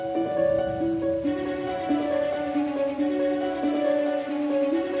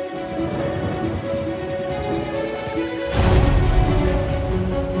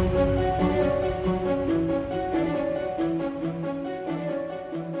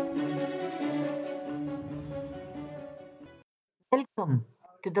welcome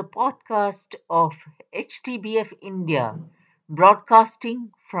to the podcast of HTBF India,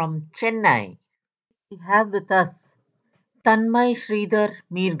 broadcasting from Chennai. We have with us Tanmay Sridhar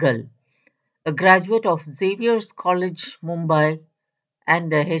Meergal, a graduate of Xavier's College, Mumbai,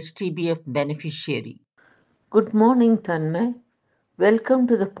 and a HTBF beneficiary. Good morning, Tanmay. Welcome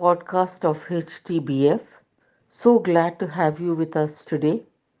to the podcast of HTBF. So glad to have you with us today.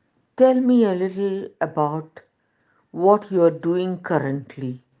 Tell me a little about what you are doing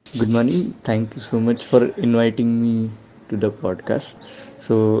currently. Good morning. Thank you so much for inviting me to the podcast.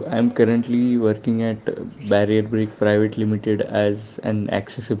 So, I'm currently working at Barrier Break Private Limited as an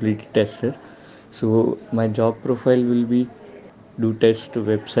accessibility tester. So, my job profile will be do test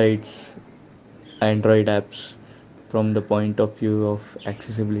websites, Android apps from the point of view of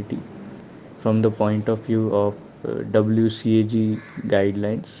accessibility, from the point of view of WCAG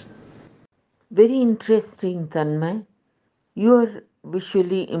guidelines. Very interesting, Tanmay. You are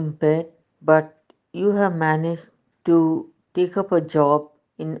visually impaired, but you have managed to take up a job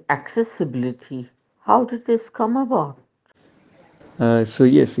in accessibility. How did this come about?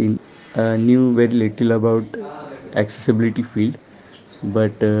 Yes, knew very little about accessibility field,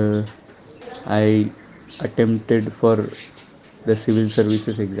 but I attempted for the civil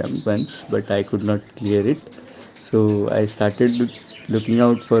services exam once, but I could not clear it. So I started looking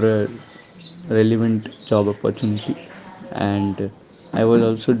out for a relevant job opportunity, and I was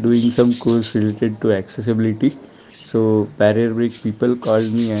also doing some course related to accessibility. So Barrier Break people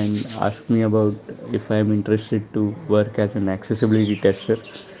called me and asked me about if I am interested to work as an accessibility tester.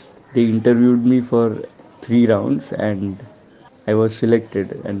 They interviewed me for 3 rounds and I was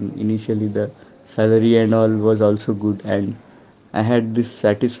selected, and initially the salary and all was also good, and I had this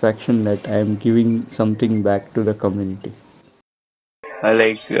satisfaction that I am giving something back to the community.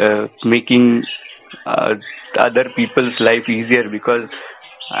 Making uh, other people's life easier, because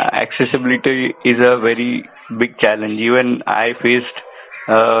accessibility is a very big challenge. Even I faced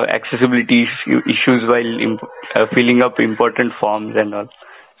accessibility issues while filling up important forms and all.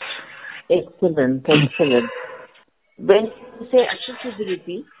 Excellent, excellent. When you say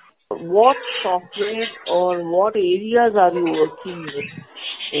accessibility, what software or what areas are you working with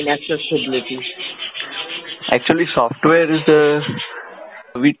in accessibility? Actually, software is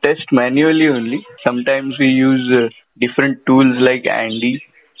we test manually only. Sometimes we use different tools like Andy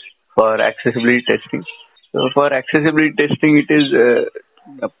for accessibility testing. So for accessibility testing, it is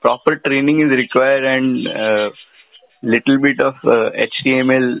a proper training is required, and little bit of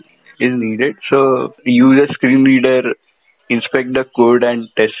HTML is needed. So use a screen reader, inspect the code and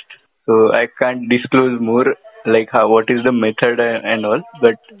test. So I can't disclose more like how what is the method and all,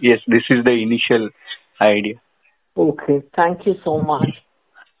 but yes, this is the initial idea. Okay, thank you so much.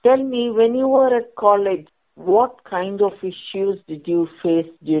 Tell me, when you were at college, what kind of issues did you face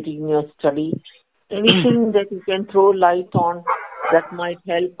during your study? Anything that you can throw light on that might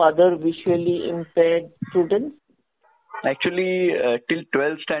help other visually impaired students? Actually, till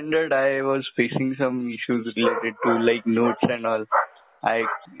 12th standard, I was facing some issues related to like notes and all. I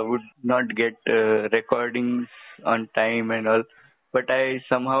would not get recordings on time and all, but I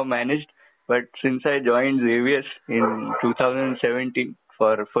somehow managed. But since I joined Xavier's in 2017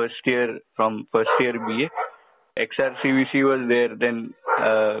 for first year, from first year BA, XRCVC was there. Then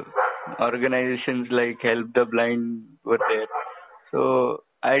organizations like Help the Blind were there. So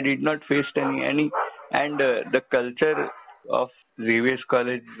I did not face any, and the culture of Xavier's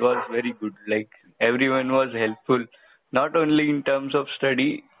College was very good. Like everyone was helpful, not only in terms of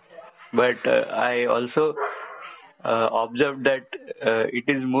study, but I also observed that it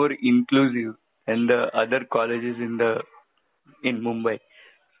is more inclusive than the other colleges in Mumbai.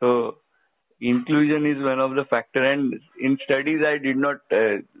 So inclusion is one of the factor, and in studies I did not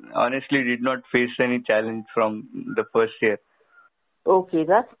honestly did not face any challenge from the first year. Okay,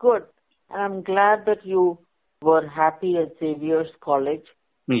 that's good. And I'm glad that you were happy at Xavier's College.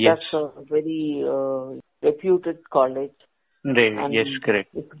 Yes, That's a very reputed college, yes, and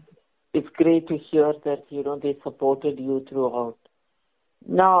correct. it's great to hear that they supported you throughout.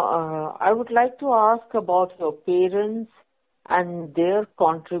 Now, I would like to ask about your parents and their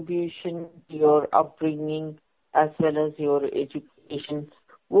contribution to your upbringing as well as your education.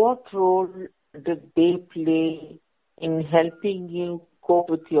 What role did they play in helping you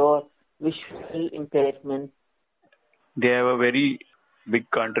cope with your visual impairment? They have a very big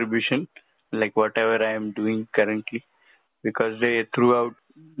contribution, like whatever I am doing currently, because they throughout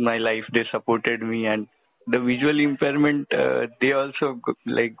my life they supported me, and the visual impairment they also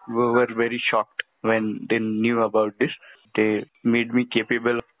like were very shocked when they knew about this. They made me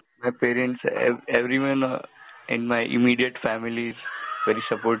capable. My parents, everyone. in my immediate family is very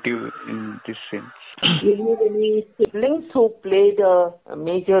supportive in this sense. Do you have any siblings who played a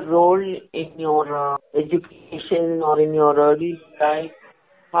major role in your education or in your early life?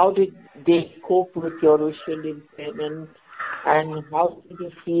 How did they cope with your visual impairment, and how did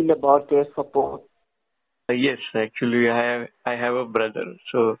you feel about their support? Yes, actually, I have a brother,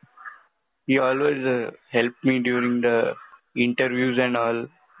 so he always helped me during the interviews and all,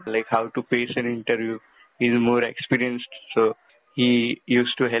 like how to face an interview. He's more experienced, so he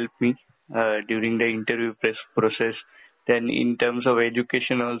used to help me during the interview process. Then, in terms of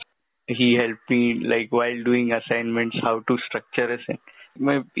education, also he helped me like while doing assignments, how to structure a sentence.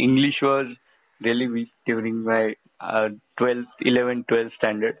 My English was really weak during my 12th, 11th, 12th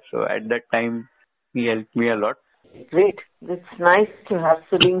standard, so at that time he helped me a lot. Great. It's nice to have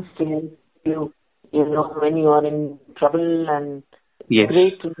siblings to help you, when you are in trouble, and it's Yes.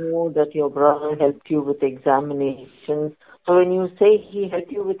 great to know that your brother helped you with examinations. So when you say he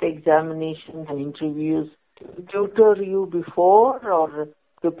helped you with examinations and interviews, to tutor you before or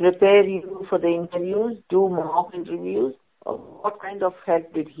to prepare you for the interviews, do mock interviews, or what kind of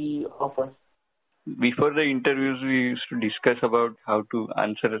help did he offer? Before the interviews, we used to discuss about how to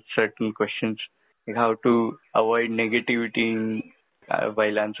answer certain questions, like how to avoid negativity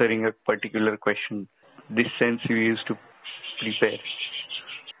while answering a particular question. This sense we used to prepare.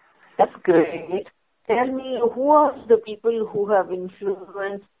 That's great. Tell me, who are the people who have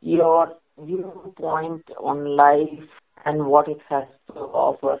influenced your viewpoint on life and what it has to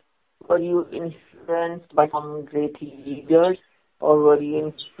offer? Were you influenced by some great leaders, or were you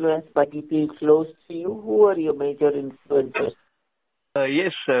influenced by people close to you? Who are your major influencers?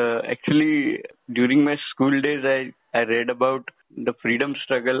 Yes, actually, during my school days, I read about the freedom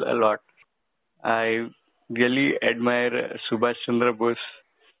struggle a lot. I really admire Subhash Chandra Bose,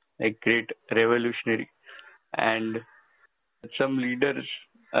 a great revolutionary, and some leaders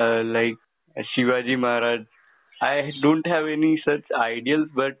like Shivaji Maharaj. I don't have any such ideals,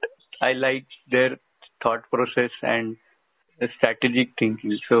 but I like their thought process and strategic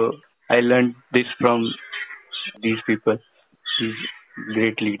thinking. So I learned this from these people, these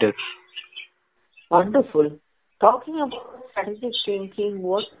great leaders. Wonderful. Talking about strategic thinking,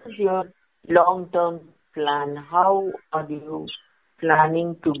 what is your long-term plan? How are you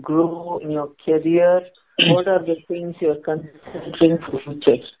planning to grow in your career? What are the things you're considering for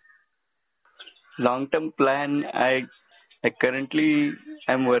future? Long-term plan, I currently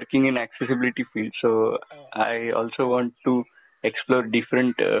am working in accessibility field, so I also want to explore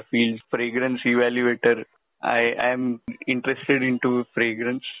different fields. Fragrance evaluator. I am interested into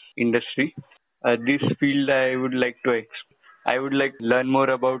fragrance industry. This field I would like to I would like to learn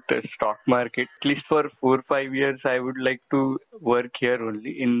more about stock market. At least for 4 or 5 years, I would like to work here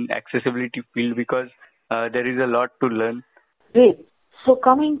only in accessibility field because there is a lot to learn. Great. So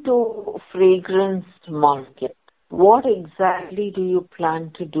coming to fragrance market, what exactly do you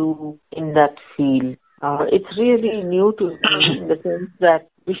plan to do in that field? It's really new to me in the sense that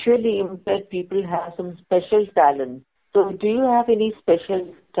visually impaired people have some special talent. So do you have any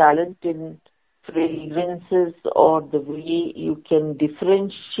special talent in fragrances or the way you can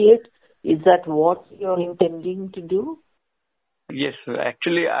differentiate? Is that what you're intending to do? Yes,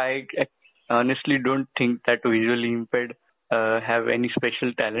 actually, I honestly don't think that visually impaired have any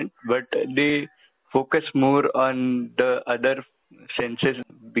special talent, but they focus more on the other senses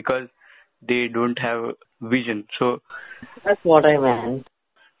because they don't have vision. So, That's what I meant.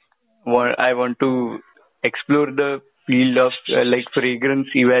 I want to explore the field of like fragrance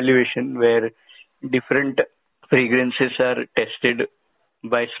evaluation, where different fragrances are tested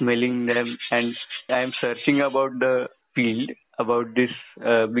by smelling them, and I'm searching about the field about this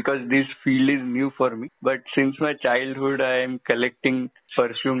because this field is new for me, but since my childhood I am collecting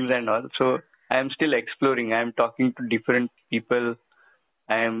perfumes and all, so I am still exploring. I am talking to different people,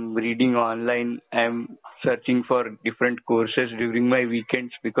 I am reading online, I am searching for different courses during my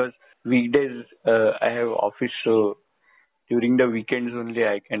weekends because weekdays I have office, so during the weekends only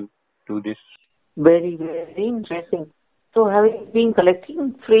I can do this. Very, very interesting. So have you been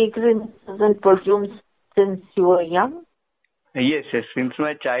collecting fragrances and perfumes since you were young? Yes, yes. Since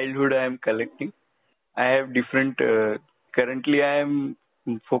my childhood, I am collecting. I have different. Currently, I am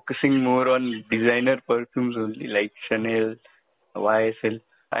focusing more on designer perfumes only, like Chanel, YSL.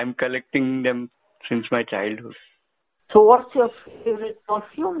 I am collecting them since my childhood. So what's your favorite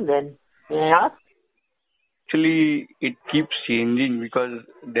perfume then? May I ask? Actually, it keeps changing because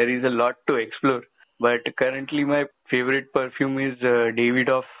there is a lot to explore. But currently, my favorite perfume is David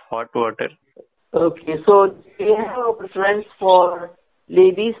of Hot Water. Okay, so do you have a preference for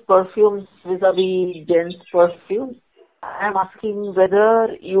ladies' perfumes vis-a-vis gents' perfumes. I'm asking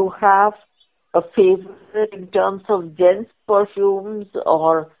whether you have a favorite in terms of gents' perfumes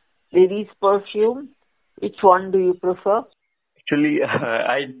or ladies' perfume. Which one do you prefer? Actually,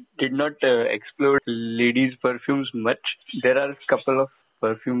 I did not explore ladies' perfumes much. There are a couple of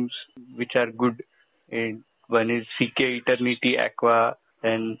perfumes which are good. One is CK Eternity Aqua,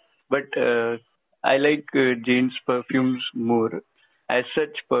 and but I like Jane's perfumes more. As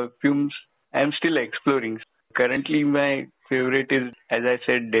such, perfumes I'm still exploring. Currently, my favorite is, as I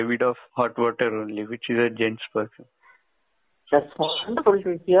said, David of Hot Water only, which is a gent's perfume. That's wonderful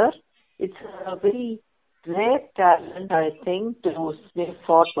to hear. It's a very rare talent, I think, to sniff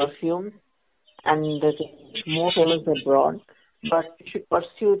for perfume and it is more famous abroad. But you should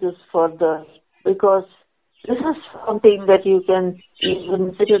pursue this further because this is something that you can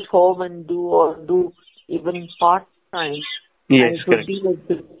even sit at home and do or do even part time, Yes, and it would correct.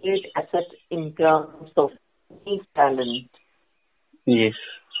 be a great asset in terms of niche talent. Yes,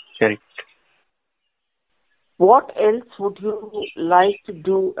 correct. What else would you like to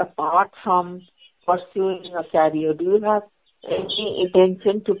do apart from pursuing a career? Do you have any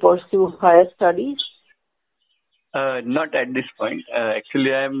intention to pursue higher studies? Not at this point.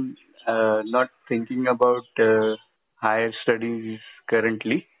 Actually, I'm not thinking about higher studies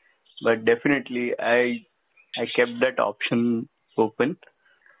currently, but definitely I kept that option open.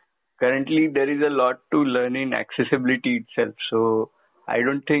 Currently, there is a lot to learn in accessibility itself, so I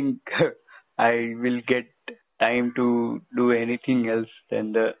don't think I will get time to do anything else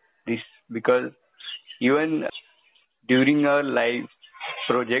than this, because even during our live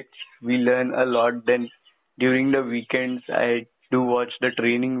projects, we learn a lot. Then during the weekends, I do watch the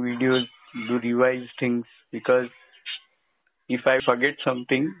training videos, do revise things, because if I forget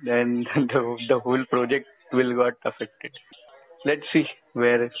something, then the whole project will got affected. Let's see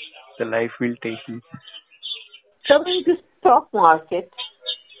where the life will take me. Coming to stock market,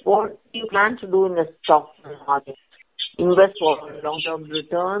 what do you plan to do in the stock market? Invest for long-term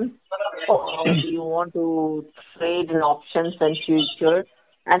returns, or do you want to trade in options and futures?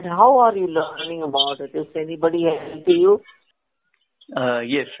 And how are you learning about it? Is anybody helping you?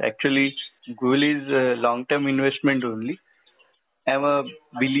 Yes, actually, goal is long-term investment only. I'm a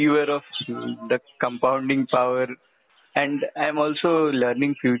believer of the compounding power, and I'm also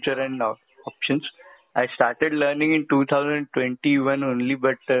learning future and options. I started learning in 2021 only,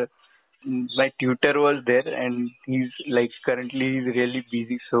 but my tutor was there, and he's like currently he's really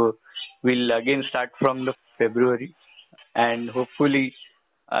busy, so we'll again start from the February, and hopefully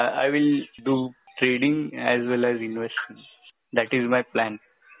I will do trading as well as investing. That is my plan.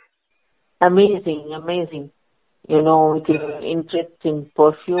 Amazing, amazing. With your interest in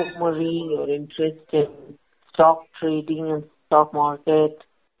perfumery, your interest in stock trading and stock market,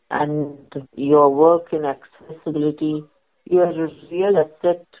 and your work in accessibility, you are a real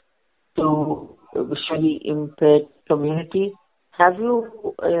asset to visually impaired community. Have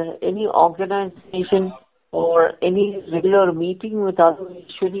you any organization or any regular meeting with other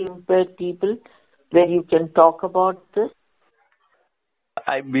visually impaired people where you can talk about this?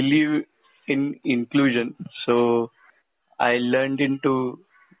 I believe in inclusion, so I learned into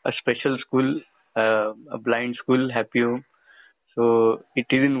a special school, a blind school, Happy Home. So it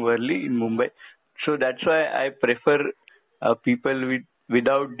is in Worli in Mumbai. So that's why I prefer people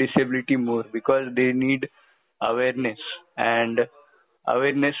without disability more, because they need awareness, and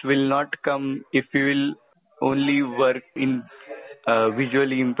awareness will not come if you will only work in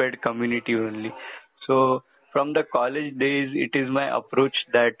visually impaired community only. So from the college days, it is my approach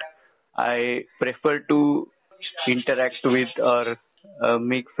that I prefer to interact with or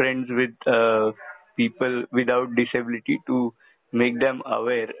make friends with people without disability, to make them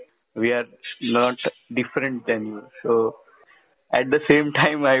aware we are not different than you. So at the same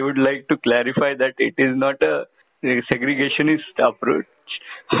time, I would like to clarify that it is not a segregationist approach.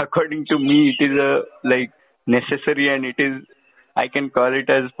 According to me, it is a like necessary, and it is, I can call it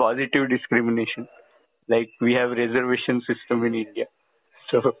as positive discrimination. Like we have reservation system in India.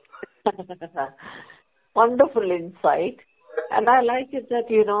 So Wonderful insight. And I like it that,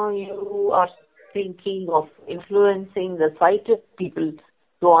 you are thinking of influencing the sighted people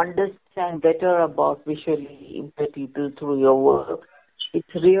to understand better about visually impaired people through your work.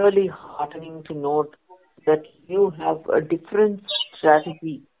 It's really heartening to note that you have a different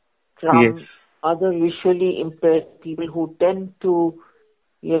strategy yes. from other visually impaired people who tend to,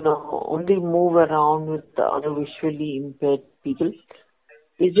 only move around with the other visually impaired people.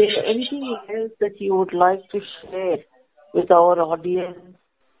 Is there anything else that you would like to share with our audience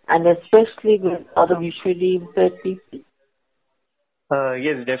and especially with other visually impaired people?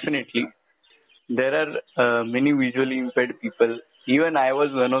 Yes, definitely. There are many visually impaired people. Even I was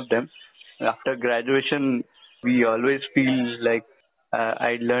one of them. After graduation, we always feel like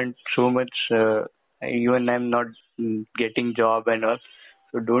I learned so much. Even I'm not getting job and all.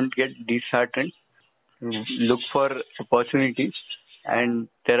 So don't get disheartened. Look for opportunities, and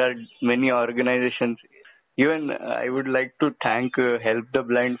there are many organizations. Even I would like to thank Help the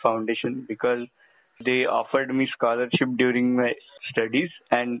Blind Foundation because they offered me scholarship during my studies,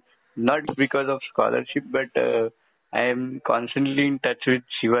 and not because of scholarship, but I am constantly in touch with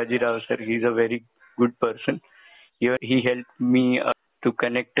Shivaji Rao sir. He's a very good person. He helped me to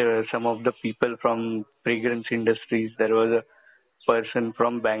connect some of the people from fragrance industries. There was a person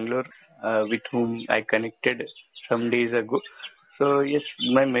from Bangalore with whom I connected some days ago. So yes,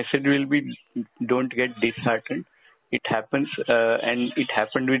 my message will be: don't get disheartened. It happens, and it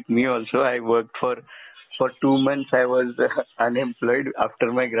happened with me also. I worked for 2 months. I was unemployed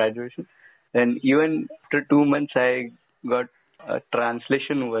after my graduation, and even after 2 months, I got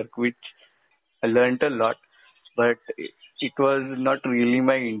translation work, which I learned a lot, but it was not really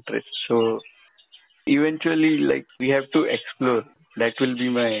my interest. So eventually, like, we have to explore. That will be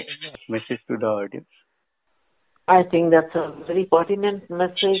my message to the audience. I think that's a very pertinent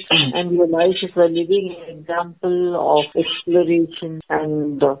message, and your life is a living example of exploration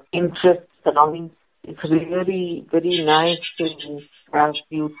and interest surrounding. It's really very nice to have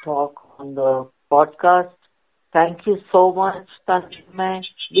you talk on the podcast. Thank you so much, Tanmay.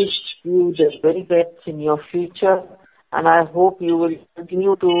 Wish you the very best in your future, and I hope you will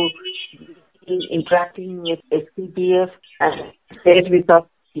continue to be interacting with SCBF and share with us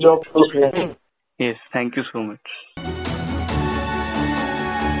your progress. Yes, thank you so much.